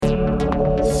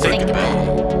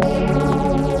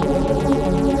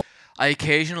I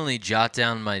occasionally jot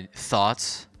down my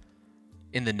thoughts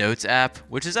in the Notes app,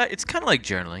 which is it's kind of like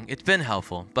journaling. It's been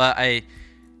helpful, but I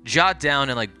jot down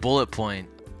and like bullet point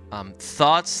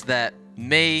thoughts that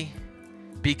may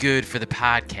be good for the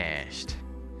podcast.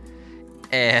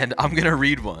 And I'm going to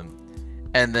read one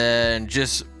and then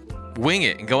just wing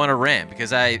it and go on a rant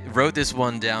because I wrote this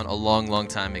one down a long, long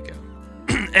time ago.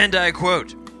 And I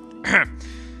quote,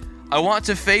 I want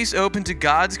to face open to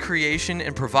God's creation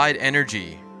and provide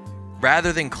energy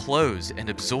rather than close and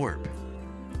absorb.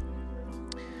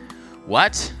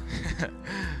 What?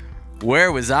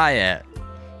 Where was I at?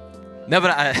 No,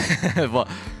 but well,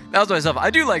 that was myself.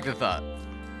 I do like the thought.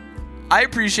 I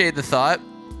appreciate the thought.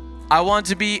 I want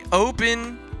to be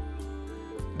open.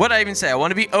 What did I even say? I want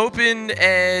to be open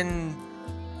and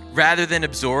rather than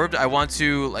absorbed. I want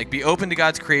to like be open to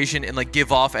God's creation and like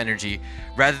give off energy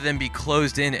rather than be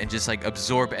closed in and just like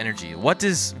absorb energy. What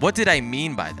did I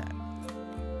mean by that?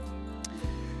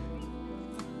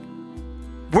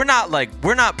 We're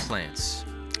not plants.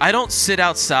 I don't sit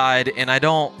outside and I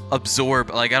don't absorb,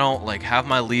 like I don't like have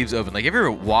my leaves open. Like if you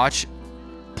ever watch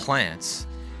plants,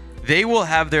 they will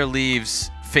have their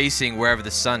leaves facing wherever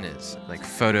the sun is, like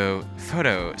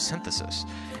photosynthesis.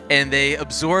 And they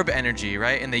absorb energy,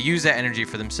 right? And they use that energy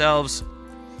for themselves.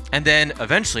 And then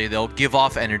eventually they'll give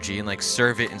off energy and like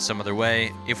serve it in some other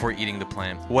way if we're eating the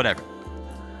plant, whatever.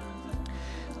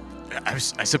 I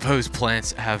suppose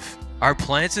are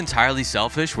plants entirely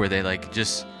selfish where they like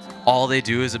just all they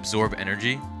do is absorb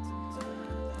energy?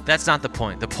 That's not the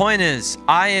point. The point is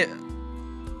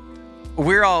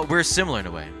we're similar in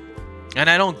a way. And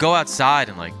I don't go outside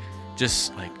and like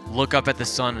just like look up at the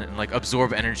sun and like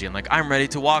absorb energy and like I'm ready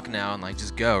to walk now and like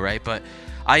just go, right? But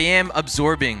I am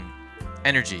absorbing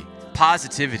energy,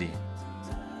 positivity,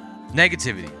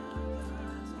 negativity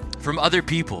from other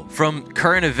people, from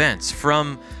current events,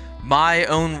 from my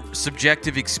own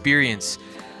subjective experience.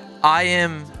 I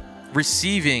am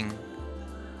receiving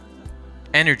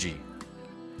energy.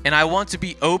 And I want to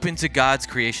be open to God's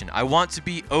creation. I want to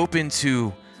be open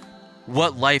to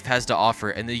what life has to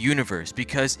offer in the universe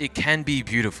because it can be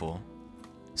beautiful.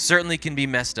 Certainly can be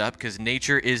messed up because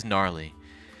nature is gnarly.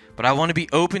 But I want to be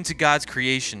open to God's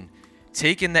creation,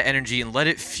 take in the energy and let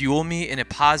it fuel me in a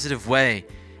positive way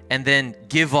and then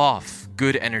give off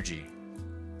good energy.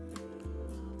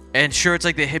 And sure, it's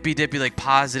like the hippy-dippy, like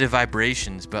positive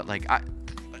vibrations, but like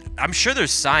I'm sure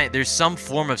there's some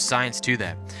form of science to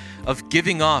that, of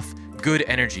giving off good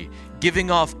energy,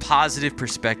 giving off positive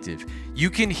perspective. You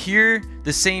can hear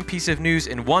the same piece of news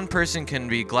and one person can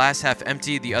be glass half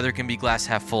empty, the other can be glass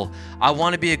half full. I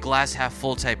want to be a glass half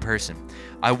full type person.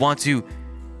 I want to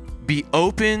be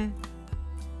open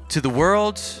to the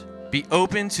world, be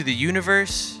open to the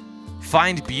universe,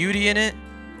 find beauty in it,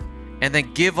 and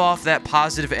then give off that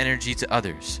positive energy to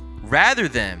others, rather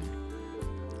than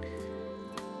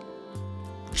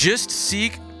just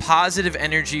seek positive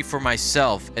energy for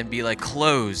myself and be like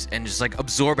closed and just like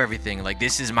absorb everything like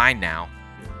this is mine now.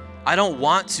 I don't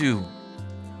want to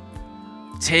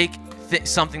take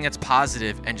something that's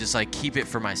positive and just like keep it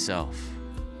for myself.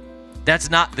 That's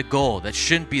not the goal. That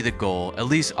shouldn't be the goal. At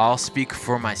least I'll speak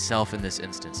for myself in this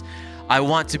instance. I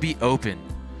want to be open.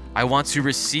 I want to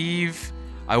receive.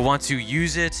 I want to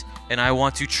use it, and I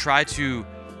want to try to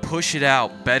push it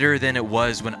out better than it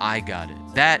was when I got it.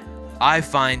 That I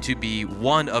find to be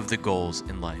one of the goals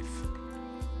in life.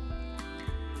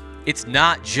 It's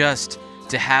not just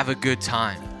to have a good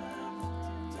time.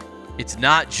 It's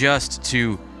not just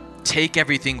to take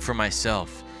everything for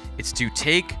myself. It's to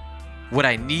take what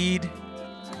I need,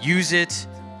 use it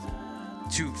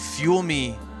to fuel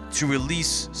me to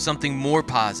release something more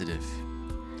positive.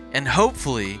 And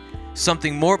hopefully,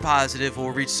 something more positive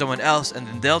will reach someone else and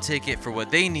then they'll take it for what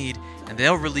they need and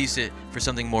they'll release it for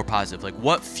something more positive. Like,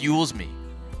 what fuels me?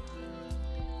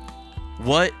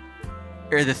 What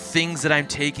are the things that I'm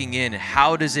taking in?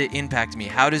 How does it impact me?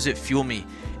 How does it fuel me?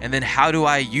 And then how do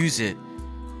I use it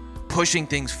pushing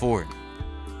things forward?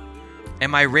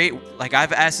 Am I like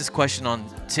I've asked this question on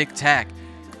TikTok.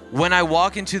 When I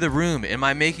walk into the room, am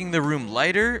I making the room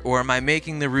lighter or am I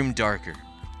making the room darker?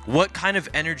 What kind of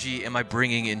energy am I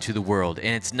bringing into the world?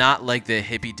 And it's not like the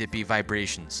hippy-dippy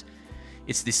vibrations.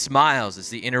 It's the smiles, it's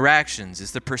the interactions, it's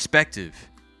the perspective.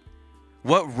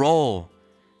 What role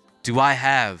do I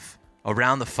have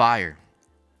around the fire?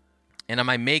 And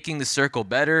am I making the circle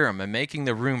better? Am I making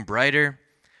the room brighter?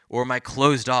 Or am I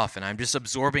closed off and I'm just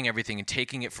absorbing everything and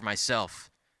taking it for myself?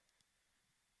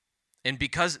 And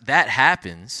because that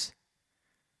happens,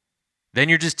 then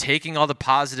you're just taking all the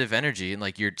positive energy and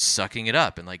like you're sucking it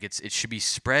up and like it should be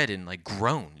spread and like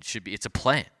grown. It's a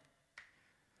plant.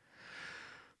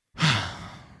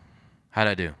 How'd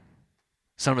I do?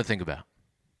 Something to think about.